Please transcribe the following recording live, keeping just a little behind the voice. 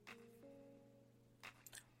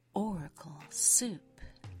Soup.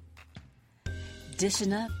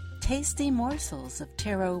 Dishing up tasty morsels of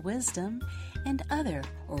tarot wisdom and other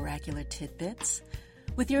oracular tidbits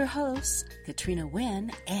with your hosts, Katrina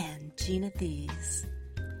Wynn and Gina Thies.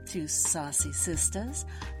 Two saucy sisters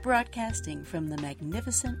broadcasting from the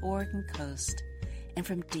magnificent Oregon coast and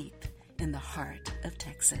from deep in the heart of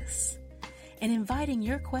Texas, and inviting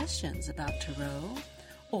your questions about tarot,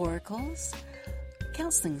 oracles,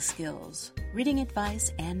 counseling skills, reading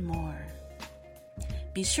advice, and more.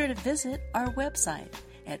 Be sure to visit our website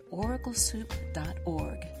at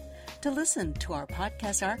oraclesoup.org to listen to our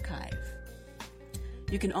podcast archive.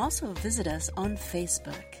 You can also visit us on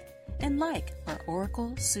Facebook and like our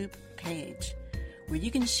Oracle Soup page, where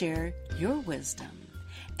you can share your wisdom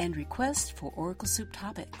and request for Oracle Soup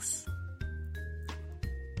topics.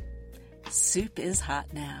 Soup is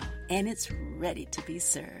hot now, and it's ready to be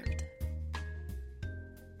served.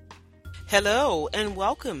 Hello, and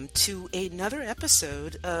welcome to another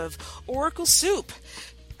episode of Oracle Soup.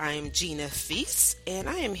 I'm Gina Thies, and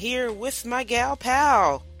I am here with my gal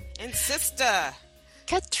pal and sister,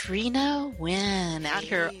 Katrina Wynn, out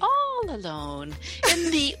here all alone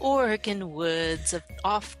in the Oregon woods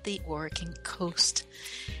off the Oregon coast.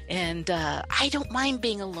 And I don't mind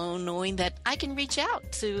being alone, knowing that I can reach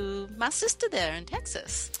out to my sister there in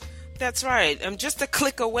Texas. That's right. I'm just a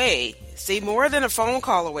click away. See, more than a phone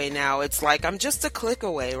call away now. It's like I'm just a click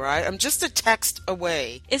away, right? I'm just a text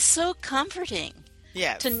away. It's so comforting.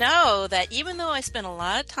 Yes. To know that even though I spend a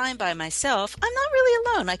lot of time by myself, I'm not really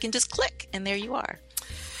alone. I can just click, and there you are.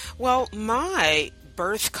 Well, my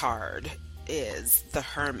birth card is the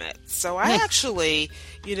Hermit. So I actually,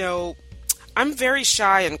 I'm very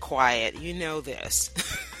shy and quiet. You know this.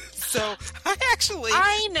 So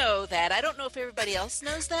I know that. I don't know if everybody else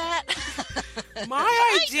knows that.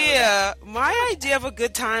 My idea of a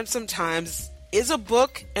good time sometimes is a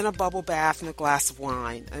book and a bubble bath and a glass of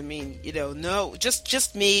wine. I mean, no,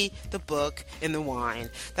 just me, the book, and the wine.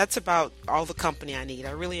 That's about all the company I need.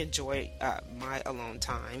 I really enjoy my alone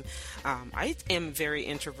time. I am very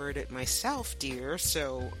introverted myself, dear,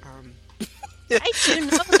 so... I do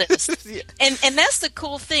know this. Yeah. And that's the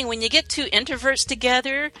cool thing. When you get two introverts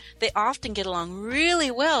together, they often get along really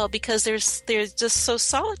well because they're just so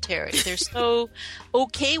solitary. They're so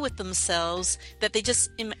okay with themselves that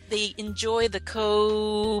they enjoy the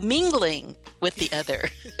co-mingling with the other.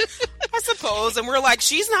 I suppose. And we're like,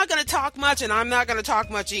 she's not going to talk much and I'm not going to talk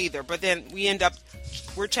much either. But then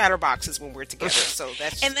we're chatterboxes when we're together. So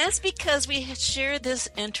that's because we share this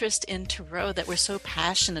interest in tarot that we're so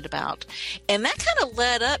passionate about. And that kind of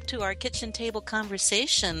led up to our kitchen table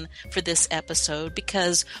conversation for this episode,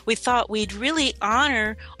 because we thought we'd really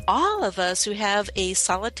honor all of us who have a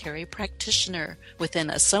solitary practitioner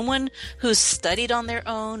within us, someone who's studied on their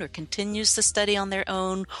own or continues to study on their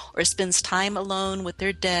own or spends time alone with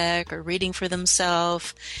their deck or reading for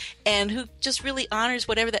themselves, and who just really honors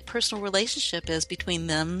whatever that personal relationship is between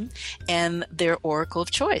them and their oracle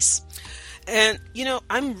of choice. And,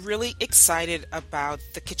 I'm really excited about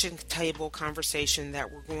the kitchen table conversation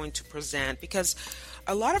that we're going to present, because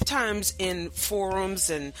a lot of times in forums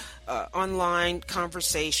and online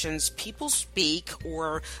conversations, people speak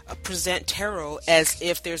or present tarot as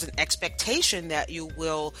if there's an expectation that you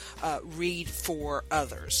will read for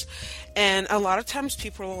others. And a lot of times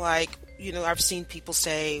people are like, I've seen people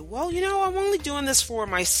say, well, I'm only doing this for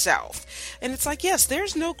myself. And it's like, yes,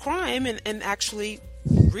 there's no crime in actually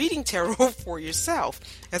reading tarot for yourself.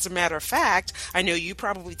 As a matter of fact, I know you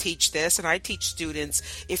probably teach this, and I teach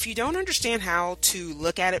students, if you don't understand how to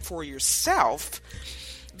look at it for yourself,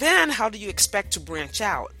 then how do you expect to branch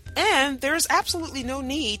out? And there's absolutely no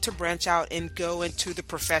need to branch out and go into the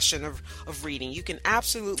profession of reading. You can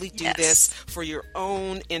absolutely do this for your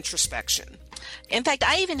own introspection. In fact,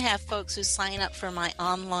 I even have folks who sign up for my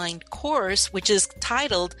online course, which is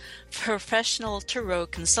titled Professional Tarot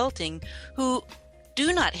Consulting, who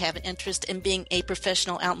do not have an interest in being a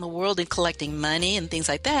professional out in the world and collecting money and things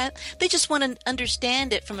like that. They just want to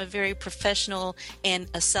understand it from a very professional and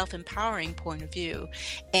a self-empowering point of view.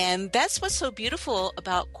 And that's what's so beautiful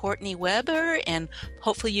about Courtney Weber, and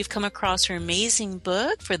hopefully you've come across her amazing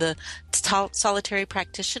book for the solitary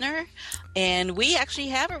practitioner. And we actually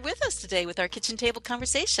have her with us today with our kitchen table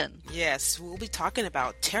conversation. Yes, we'll be talking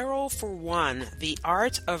about Tarot for One, The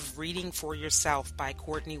Art of Reading for Yourself by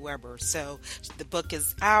Courtney Weber. So the book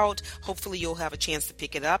is out. Hopefully you'll have a chance to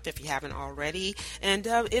pick it up if you haven't already. And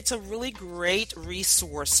it's a really great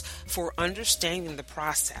resource for understanding the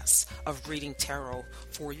process of reading tarot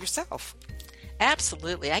for yourself.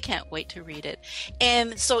 Absolutely. I can't wait to read it.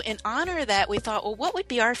 And so in honor of that, we thought, well, what would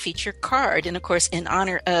be our feature card? And of course, in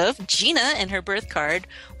honor of Gina and her birth card,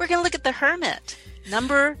 we're going to look at the Hermit,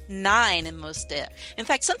 number 9 in most decks. In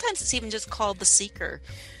fact, sometimes it's even just called the Seeker.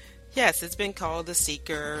 Yes, it's been called the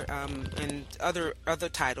Seeker, and other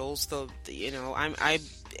titles.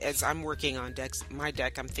 As I'm working on my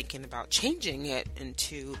deck, I'm thinking about changing it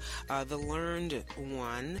into the Learned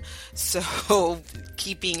One. So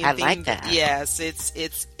keeping it. I like that. Yes,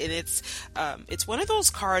 it's one of those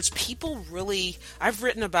cards people really. I've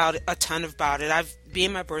written about it, a ton about it.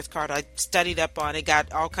 Being my birth card, I studied up on it,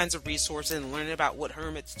 got all kinds of resources, and learned about what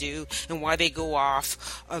hermits do and why they go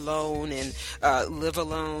off alone and live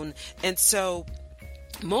alone. And so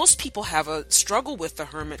most people have a struggle with the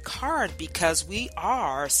Hermit card because we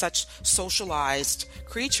are such socialized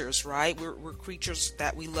creatures, right? We're creatures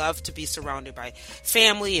that we love to be surrounded by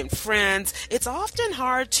family and friends. It's often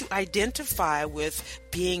hard to identify with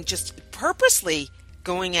being just purposely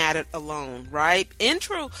going at it alone, right?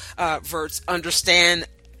 Introverts understand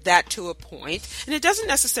that to a point, and it doesn't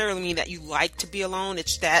necessarily mean that you like to be alone.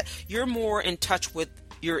 It's that you're more in touch with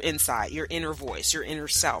your inside, your inner voice, your inner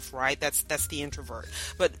self, right? That's the introvert.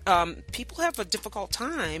 But people have a difficult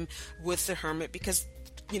time with the Hermit because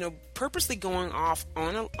purposely going off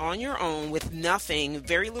on your own with nothing,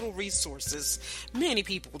 very little resources. Many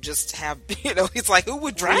people just have, it's like, who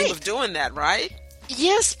would dream of doing that, right?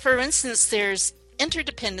 Yes. For instance, there's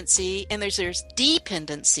interdependency and there's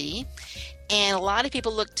dependency. And a lot of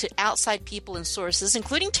people look to outside people and sources,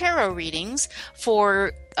 including tarot readings,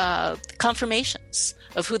 for confirmations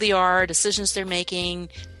of who they are, decisions they're making,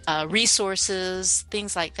 resources,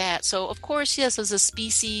 things like that. So, of course, yes, as a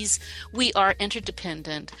species, we are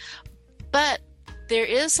interdependent. But there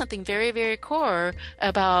is something very, very core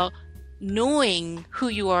about knowing who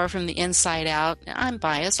you are from the inside out. I'm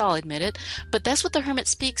biased, I'll admit it, but that's what the Hermit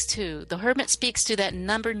speaks to. The Hermit speaks to that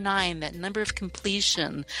number 9, that number of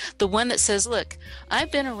completion, the one that says, look,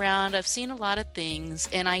 I've been around, I've seen a lot of things,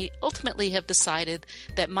 and I ultimately have decided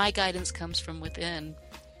that my guidance comes from within.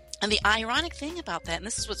 And the ironic thing about that, and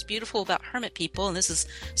this is what's beautiful about Hermit people, and this is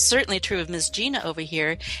certainly true of Ms. Gina over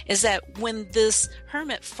here, is that when this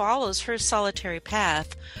Hermit follows her solitary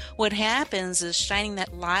path, what happens is shining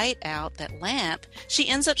that light out, that lamp, she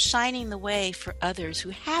ends up shining the way for others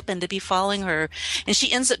who happen to be following her. And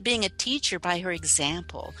she ends up being a teacher by her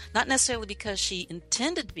example, not necessarily because she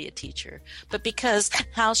intended to be a teacher, but because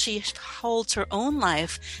how she holds her own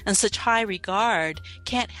life in such high regard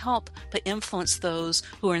can't help but influence those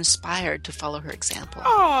who are inspired to follow her example.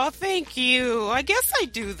 Oh, thank you. I guess I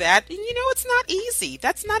do that. And it's not easy.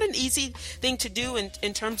 That's not an easy thing to do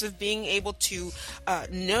in terms of being able to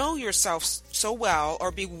know yourself so well,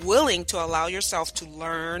 or be willing to allow yourself to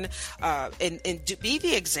learn and to be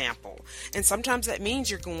the example. And sometimes that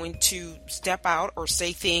means you're going to step out or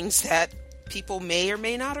say things that people may or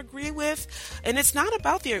may not agree with. And it's not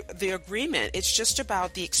about the agreement. It's just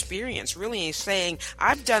about the experience, really saying,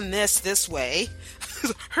 I've done this way.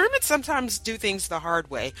 Hermits sometimes do things the hard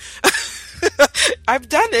way. I've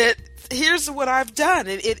done it. Here's what I've done.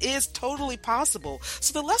 It is totally possible.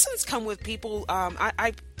 So the lessons come with people.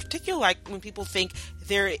 I particularly like when people think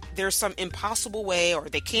there's some impossible way, or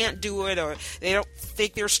they can't do it, or they don't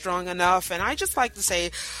think they're strong enough. And I just like to say,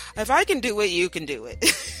 if I can do it, you can do it.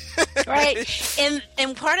 Right.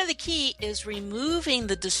 And part of the key is removing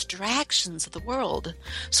the distractions of the world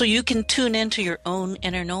so you can tune into your own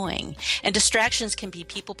inner knowing. And distractions can be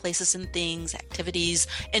people, places, and things, activities,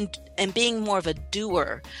 and being more of a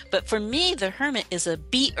doer. But for me, the Hermit is a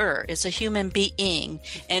beer, is a human being.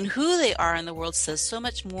 And who they are in the world says so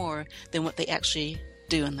much more than what they actually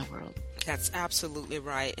do in the world. That's absolutely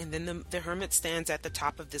right. And then the Hermit stands at the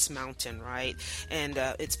top of this mountain, right? And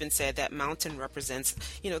it's been said that mountain represents,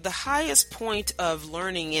 the highest point of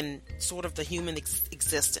learning in sort of the human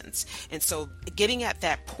existence. And so getting at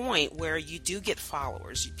that point where you do get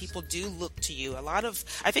followers, people do look to you.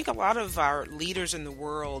 I think a lot of our leaders in the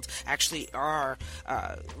world actually are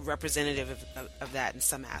representative of that in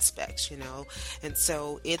some aspects, And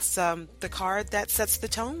so it's the card that sets the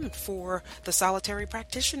tone for the solitary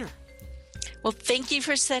practitioner. Well, thank you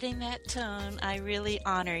for setting that tone. I really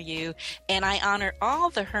honor you. And I honor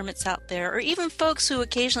all the hermits out there, or even folks who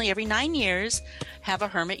occasionally every 9 years have a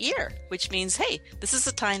hermit year, which means, hey, this is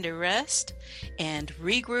a time to rest and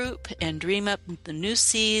regroup and dream up the new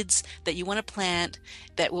seeds that you want to plant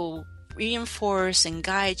that will reinforce and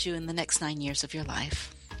guide you in the next 9 years of your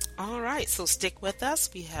life. All right. So stick with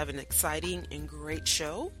us. We have an exciting and great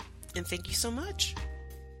show. And thank you so much.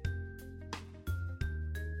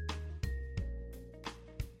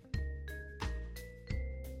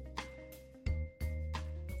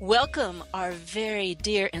 Welcome, our very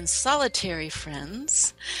dear and solitary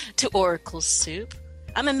friends, to Oracle Soup.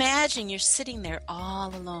 I'm imagining you're sitting there all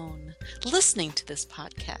alone, listening to this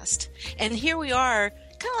podcast. And here we are,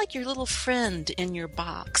 kind of like your little friend in your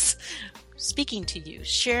box, speaking to you,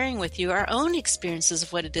 sharing with you our own experiences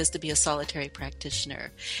of what it is to be a solitary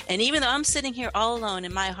practitioner. And even though I'm sitting here all alone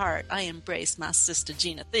in my heart, I embrace my sister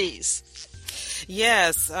Gina Thies.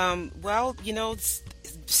 Yes. Well,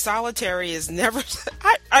 solitary is never,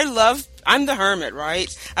 I'm the hermit,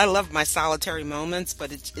 right? I love my solitary moments,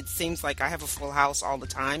 but it seems like I have a full house all the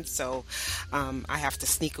time. So I have to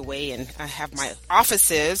sneak away, and I have my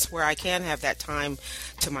offices where I can have that time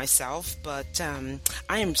to myself. But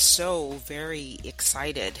I am so very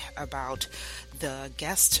excited about the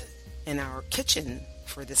guest in our kitchen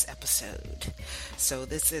for this episode. So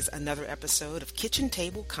this is another episode of Kitchen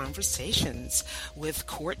Table Conversations with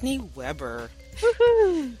Courtney Weber.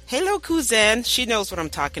 Woohoo! Hello, Cousin. She knows what I'm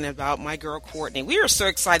talking about, my girl Courtney. We are so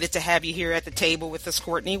excited to have you here at the table with us,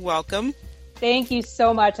 Courtney. Welcome. Thank you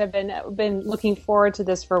so much. I've been looking forward to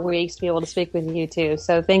this for weeks to be able to speak with you too.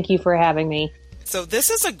 So thank you for having me. So this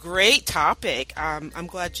is a great topic. I'm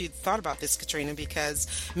glad you thought about this, Katrina, because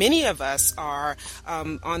many of us are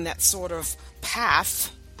on that sort of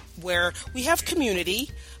path where we have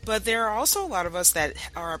community, but there are also a lot of us that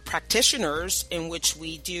are practitioners in which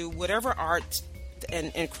we do whatever art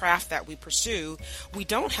and craft that we pursue. We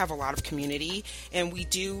don't have a lot of community, and we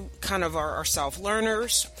do kind of are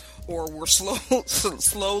self-learners, or we're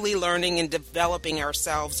slowly learning and developing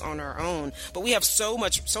ourselves on our own. But we have so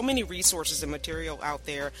many resources and material out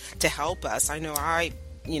there to help us. I know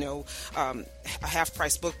a Half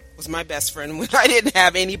Price Book was my best friend when I didn't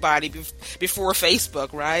have anybody before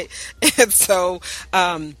Facebook, right? And so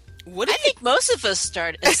I think most of us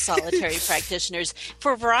start as solitary practitioners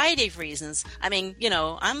for a variety of reasons. I mean,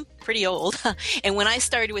 I'm pretty old. And when I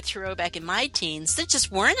started with Tarot back in my teens, there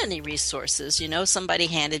just weren't any resources. Somebody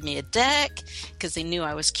handed me a deck because they knew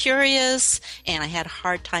I was curious, and I had a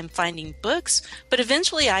hard time finding books. But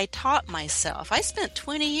eventually I taught myself. I spent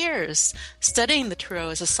 20 years studying the Tarot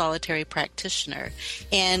as a solitary practitioner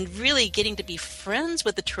and really getting to be friends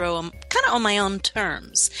with the Tarot kind of on my own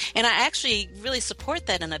terms. And I actually really support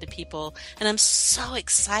that in other people. And I'm so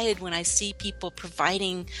excited when I see people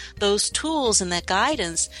providing those tools and that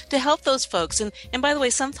guidance to help those folks. And by the way,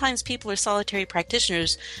 sometimes people are solitary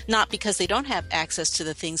practitioners not because they don't have access to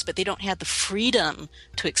the things, but they don't have the freedom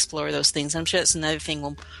to explore those things. I'm sure that's another thing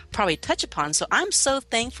we'll probably touch upon. So I'm so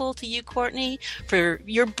thankful to you, Courtney, for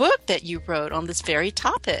your book that you wrote on this very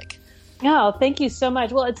topic. Oh, thank you so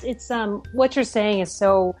much. Well, it's what you're saying is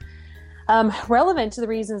so relevant to the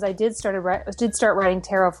reasons I did start writing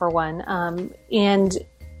tarot, for one, and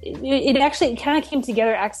it actually kind of came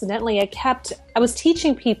together accidentally. I was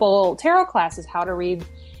teaching people tarot classes how to read,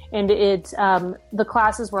 and the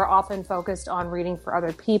classes were often focused on reading for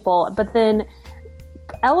other people, but then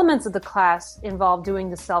elements of the class involved doing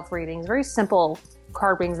the self readings, very simple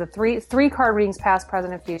card readings, the three card readings, past,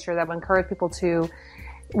 present, and future, that would encourage people to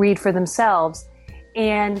read for themselves.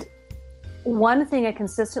 And one thing I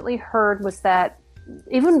consistently heard was that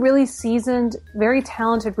even really seasoned, very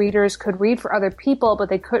talented readers could read for other people, but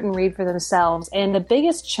they couldn't read for themselves. And the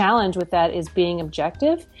biggest challenge with that is being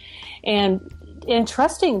objective and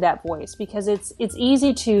trusting that voice, because it's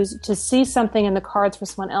easy to see something in the cards for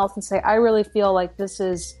someone else and say, I really feel like this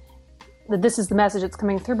is the message that's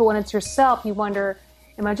coming through. But when it's yourself, you wonder,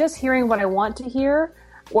 am I just hearing what I want to hear?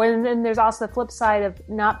 Or then there's also the flip side of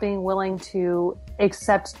not being willing to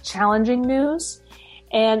accept challenging news.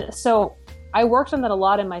 And so I worked on that a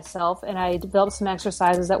lot in myself, and I developed some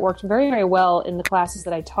exercises that worked very, very well in the classes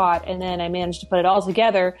that I taught. And then I managed to put it all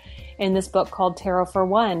together in this book called Tarot for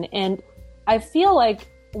One. And I feel like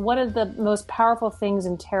one of the most powerful things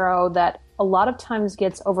in tarot that a lot of times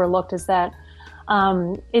gets overlooked is that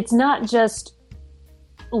it's not just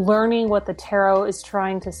learning what the tarot is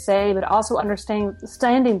trying to say, but also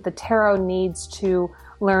understanding the tarot needs to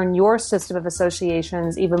learn your system of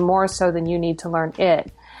associations even more so than you need to learn it.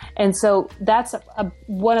 And so that's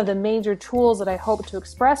one of the major tools that I hope to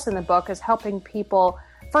express in the book, is helping people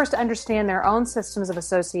first understand their own systems of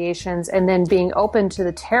associations, and then being open to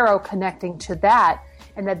the tarot connecting to that,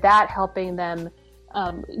 and that helping them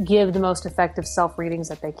give the most effective self-readings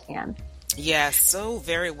that they can. Yes, so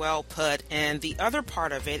very well put. And the other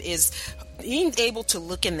part of it is being able to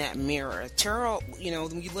look in that mirror, tarot,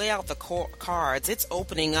 when you lay out the cards, it's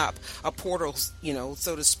opening up a portal,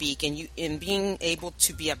 so to speak, and being able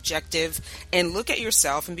to be objective and look at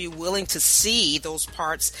yourself and be willing to see those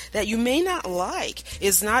parts that you may not like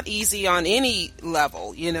is not easy on any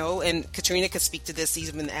level, and Katrina could speak to this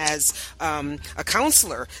even as a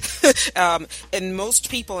counselor. And most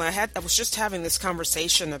people, I was just having this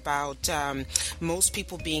conversation about most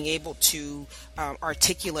people being able to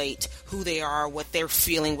articulate who they are, what they're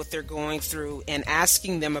feeling, what they're going through, and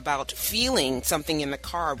asking them about feeling something in the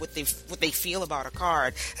card, what they feel about a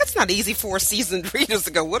card. That's not easy for seasoned readers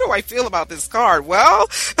to go, what do I feel about this card? Well,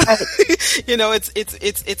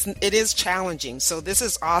 it is challenging. So this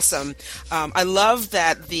is awesome. I love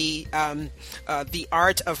that the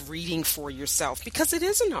art of reading for yourself, because it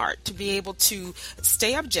is an art to be able to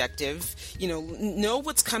stay objective, know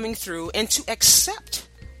what's coming through, and to accept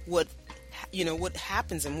what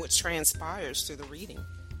happens and what transpires through the reading.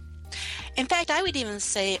 In fact, I would even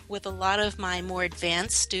say with a lot of my more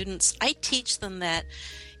advanced students, I teach them that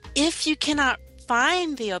if you cannot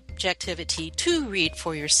find the objectivity to read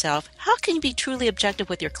for yourself, how can you be truly objective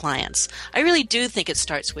with your clients? I really do think it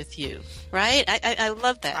starts with you, right? I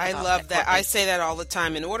love that. I love that. I say that all the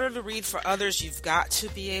time. In order to read for others, you've got to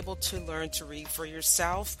be able to learn to read for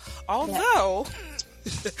yourself. Although,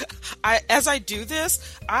 as I do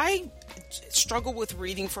this, I struggle with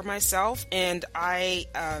reading for myself, and I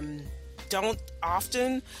don't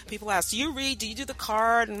often. People ask, do you read? Do you do the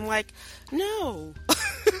card? And I'm like, no.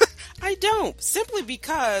 I don't, simply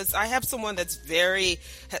because I have someone that's very,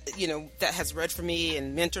 that has read for me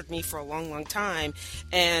and mentored me for a long, long time,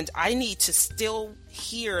 and I need to still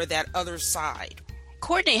hear that other side.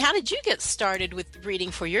 Courtney, how did you get started with reading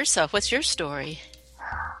for yourself? What's your story?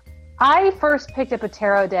 I first picked up a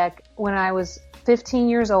tarot deck when I was 15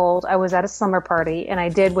 years old. I was at a slumber party, and I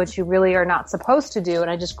did what you really are not supposed to do, and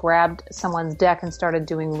I just grabbed someone's deck and started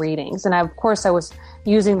doing readings. And of course I was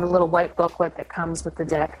using the little white booklet that comes with the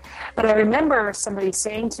deck. But I remember somebody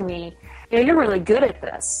saying to me, you're really good at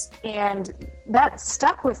this. And that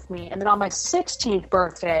stuck with me. And then on my 16th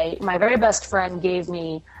birthday, my very best friend gave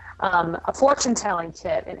me a fortune-telling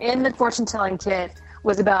kit. And in the fortune-telling kit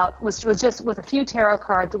was just with a few tarot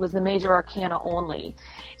cards. It was the major arcana only.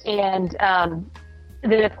 And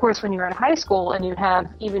then, of course, when you're in high school and you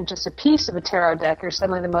have even just a piece of a tarot deck, you're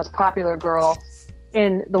suddenly the most popular girl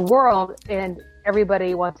in the world, and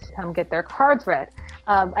everybody wants to come get their cards read.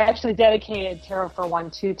 I actually dedicated Tarot for One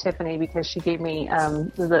to Tiffany because she gave me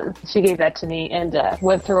she gave that to me, and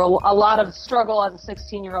went through a lot of struggle as a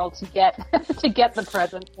 16-year-old to get the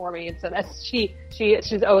present for me, and so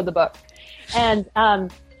she's owed the book. And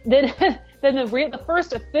then the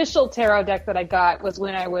first official tarot deck that I got was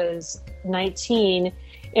when I was 19,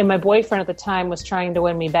 and my boyfriend at the time was trying to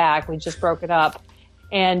win me back. We just broke it up.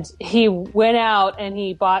 And he went out and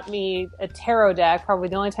he bought me a tarot deck, probably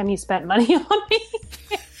the only time he spent money on me.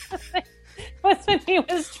 was when he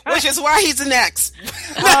was trying. Which is why he's an ex.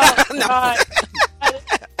 Oh, no. God.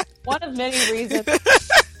 One of many reasons.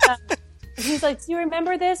 He's like, do you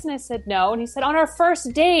remember this? And I said, no. And he said, on our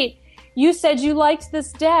first date, you said you liked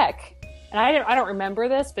this deck. And I don't remember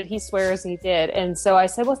this, but he swears he did. And so I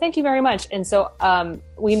said, well, thank you very much. And so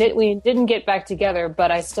we didn't get back together,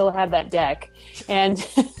 but I still have that deck. And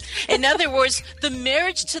in other words, the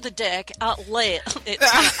marriage to the deck outlived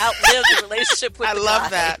the relationship with the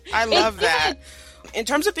guy. I love that. In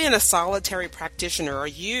terms of being a solitary practitioner, are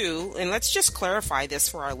you, and let's just clarify this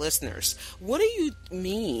for our listeners, what do you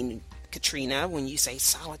mean, Katrina, when you say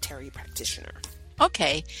solitary practitioner?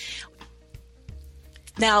 Okay.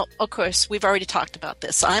 Now, of course, we've already talked about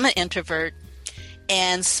this. I'm an introvert,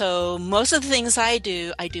 and so most of the things I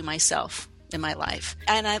do myself in my life.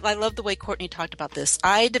 And I love the way Courtney talked about this.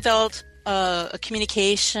 I developed a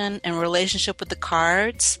communication and relationship with the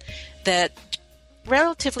cards that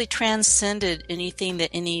relatively transcended anything that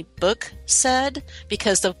any book said,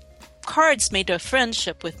 because the cards made a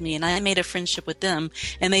friendship with me and I made a friendship with them,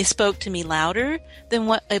 and they spoke to me louder than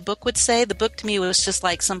what a book would say. The book to me was just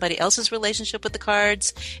like somebody else's relationship with the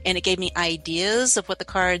cards, and it gave me ideas of what the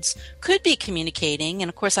cards could be communicating. And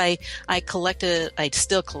of course I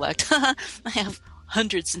still collect I have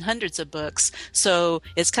hundreds and hundreds of books. So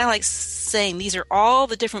it's kind of like saying these are all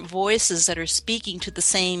the different voices that are speaking to the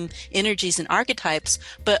same energies and archetypes,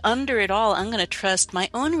 but under it all, I'm going to trust my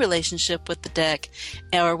own relationship with the deck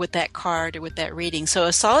or with that card or with that reading. So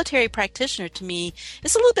a solitary practitioner to me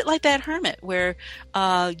is a little bit like that hermit, where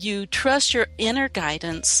you trust your inner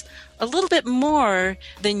guidance a little bit more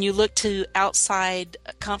than you look to outside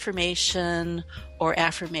confirmation or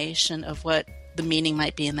affirmation of what the meaning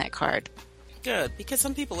might be in that card. Good, because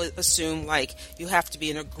some people assume like you have to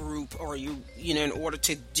be in a group or in order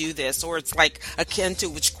to do this, or it's like akin to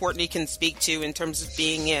which Courtney can speak to in terms of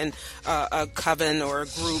being in a coven or a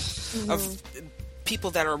group of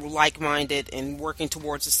people that are like-minded and working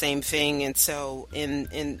towards the same thing. And so,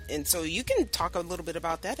 and so you can talk a little bit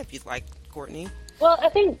about that if you'd like, Courtney. Well, I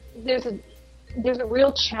think there's a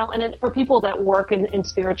real challenge for people that work in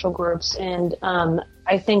spiritual groups, and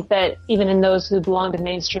I think that even in those who belong to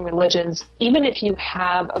mainstream religions, even if you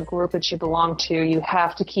have a group that you belong to, you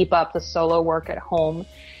have to keep up the solo work at home.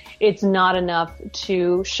 It's not enough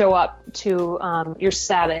to show up to your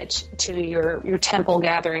Sabbath, to your temple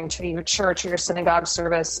gathering, to your church or your synagogue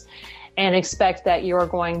service, and expect that you're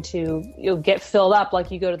going to get filled up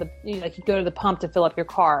like you go to the pump to fill up your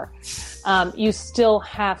car. You still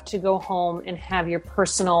have to go home and have your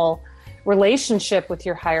personal relationship with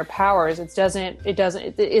your higher powers.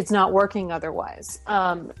 It's not working otherwise.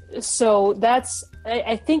 So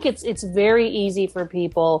I think it's very easy for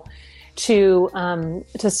people to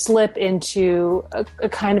slip into a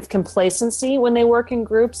kind of complacency when they work in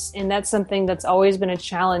groups, and that's something that's always been a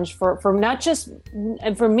challenge for not just,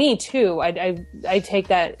 and for me too. I take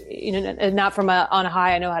that, not from on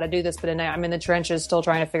high, I know how to do this, but I'm in the trenches still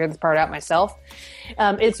trying to figure this part out myself.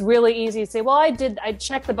 It's really easy to say, well, I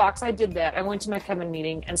checked the box, I did that, I went to my coven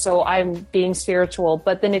meeting, and so I'm being spiritual.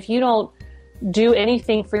 But then if you don't do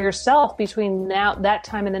anything for yourself between that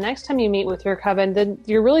time and the next time you meet with your coven, then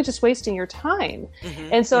you're really just wasting your time.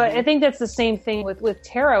 And so I think that's the same thing with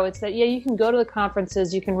tarot. It's that, you can go to the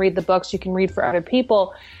conferences, you can read the books, you can read for other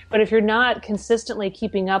people, but if you're not consistently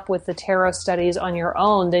keeping up with the tarot studies on your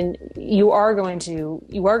own, then you are going to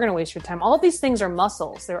waste your time. All of these things are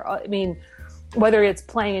muscles. Whether it's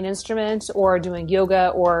playing an instrument or doing yoga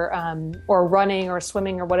or running or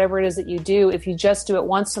swimming or whatever it is that you do, if you just do it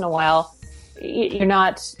once in a while, you're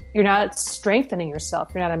not strengthening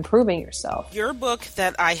yourself. You're not improving yourself. Your book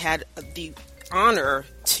that I had the honor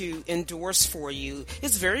to endorse for you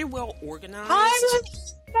is very well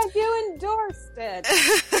organized. That you endorsed it.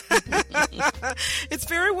 It's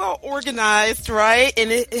very well organized, right? And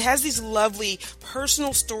it has these lovely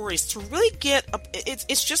personal stories to really get up.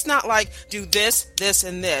 It's just not like do this, this,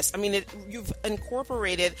 and this. I mean, you've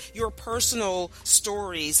incorporated your personal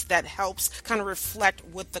stories that helps kind of reflect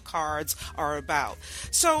what the cards are about.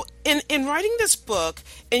 So in writing this book,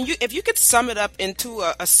 and if you could sum it up into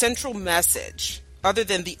a central message, other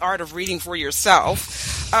than the art of reading for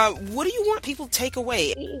yourself, what do you want people to take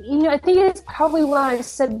away? I think it's probably what I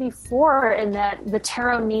said before, in that the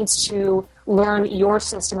tarot needs to learn your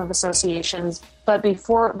system of associations, but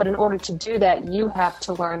in order to do that, you have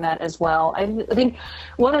to learn that as well. I think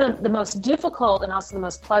one of the most difficult and also the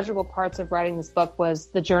most pleasurable parts of writing this book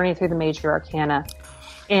was the journey through the major arcana,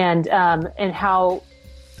 and how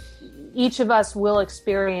each of us will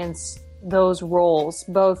experience those roles.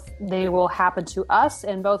 Both they will happen to us,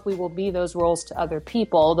 and both we will be those roles to other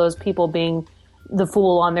people, those people being the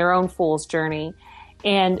fool on their own fool's journey.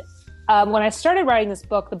 And when I started writing this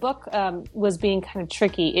book, the book was being kind of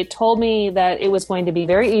tricky. It told me that it was going to be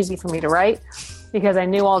very easy for me to write because I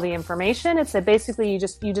knew all the information. It said basically you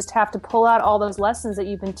just have to pull out all those lessons that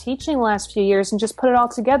you've been teaching the last few years and just put it all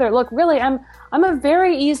together. Look, really, I'm a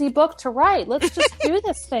very easy book to write. Let's just do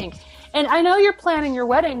this thing. And I know you're planning your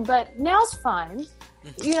wedding, but now's fine.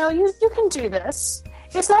 You can do this.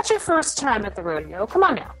 It's not your first time at the rodeo. Come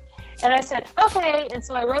on now. And I said, okay. And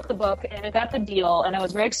so I wrote the book, and I got the deal, and I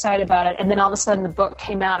was very excited about it. And then all of a sudden the book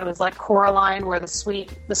came out. It was like Coraline, where the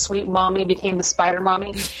sweet mommy became the spider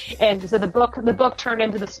mommy. And so the book turned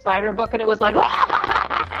into the spider book, and it was like,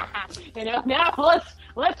 now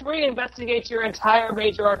let's reinvestigate your entire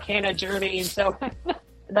major arcana journey. And so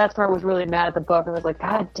that's where I was really mad at the book. I was like,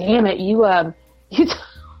 God damn it, you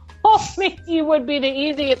told me you would be the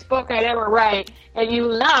easiest book I'd ever write, and you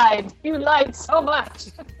lied. You lied so much.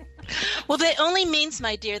 Well, that only means,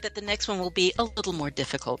 my dear, that the next one will be a little more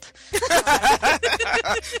difficult.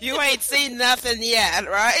 You ain't seen nothing yet,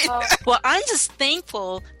 right? Well, I'm just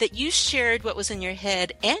thankful that you shared what was in your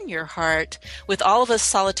head and your heart with all of us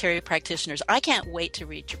solitary practitioners. I can't wait to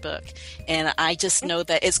read your book. And I just know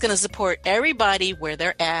that it's going to support everybody where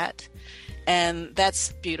they're at. And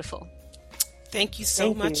that's beautiful. Thank you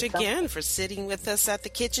so much again for sitting with us at the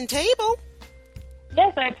kitchen table.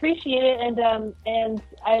 Yes, I appreciate it, and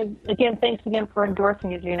I again, thanks again for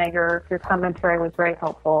endorsing it, Gina. Your commentary was very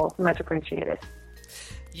helpful. Much appreciated.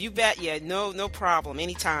 You bet. Yeah, no problem.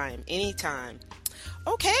 Anytime.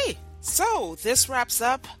 Okay, so this wraps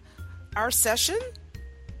up our session,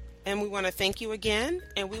 and we want to thank you again.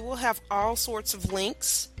 And we will have all sorts of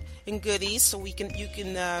links and goodies so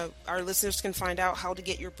our listeners can find out how to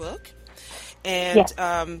get your book. and Yes.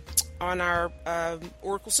 On our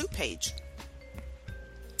Oracle Soup page.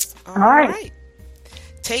 All right.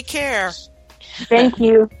 Take care. Thank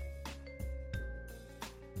you.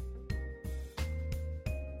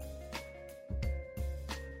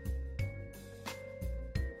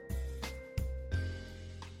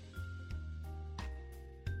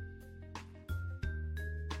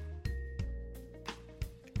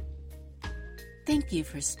 Thank you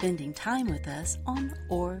for spending time with us on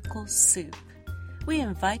Oracle Soup. We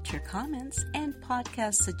invite your comments and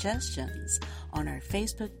podcast suggestions on our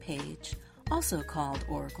Facebook page, also called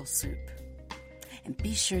Oracle Soup. And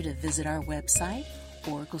be sure to visit our website,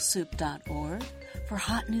 oraclesoup.org, for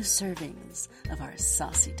hot new servings of our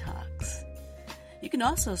saucy talks. You can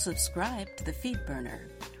also subscribe to the Feed Burner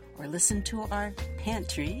or listen to our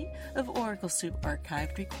pantry of Oracle Soup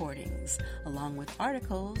archived recordings, along with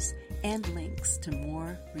articles and links to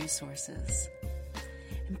more resources.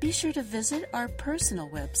 And be sure to visit our personal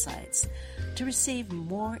websites to receive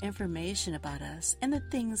more information about us and the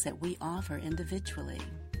things that we offer individually.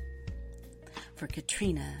 For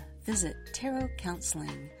Katrina, visit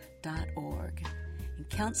tarotcounseling.org. And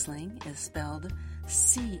counseling is spelled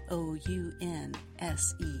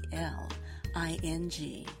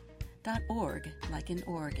COUNSELING.org, like in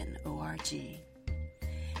Oregon, O-R-G.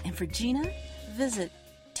 And for Gina, visit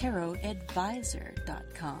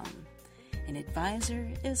tarotadvisor.com. And advisor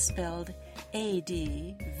is spelled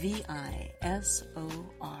ADVISOR.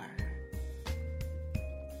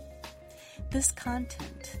 This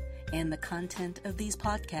content and the content of these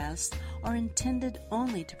podcasts are intended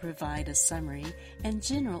only to provide a summary and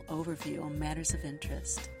general overview on matters of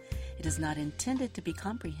interest. It is not intended to be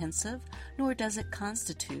comprehensive, nor does it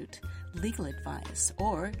constitute legal advice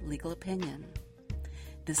or legal opinion.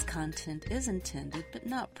 This content is intended, but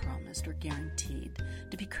not promised or guaranteed,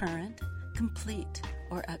 to be current, complete,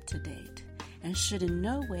 or up to date, and should in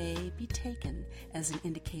no way be taken as an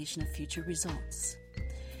indication of future results.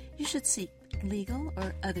 You should seek legal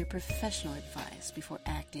or other professional advice before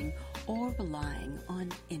acting or relying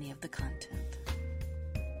on any of the content.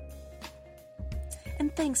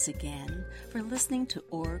 And thanks again for listening to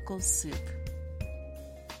Oracle Soup.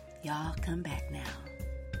 Y'all come back now.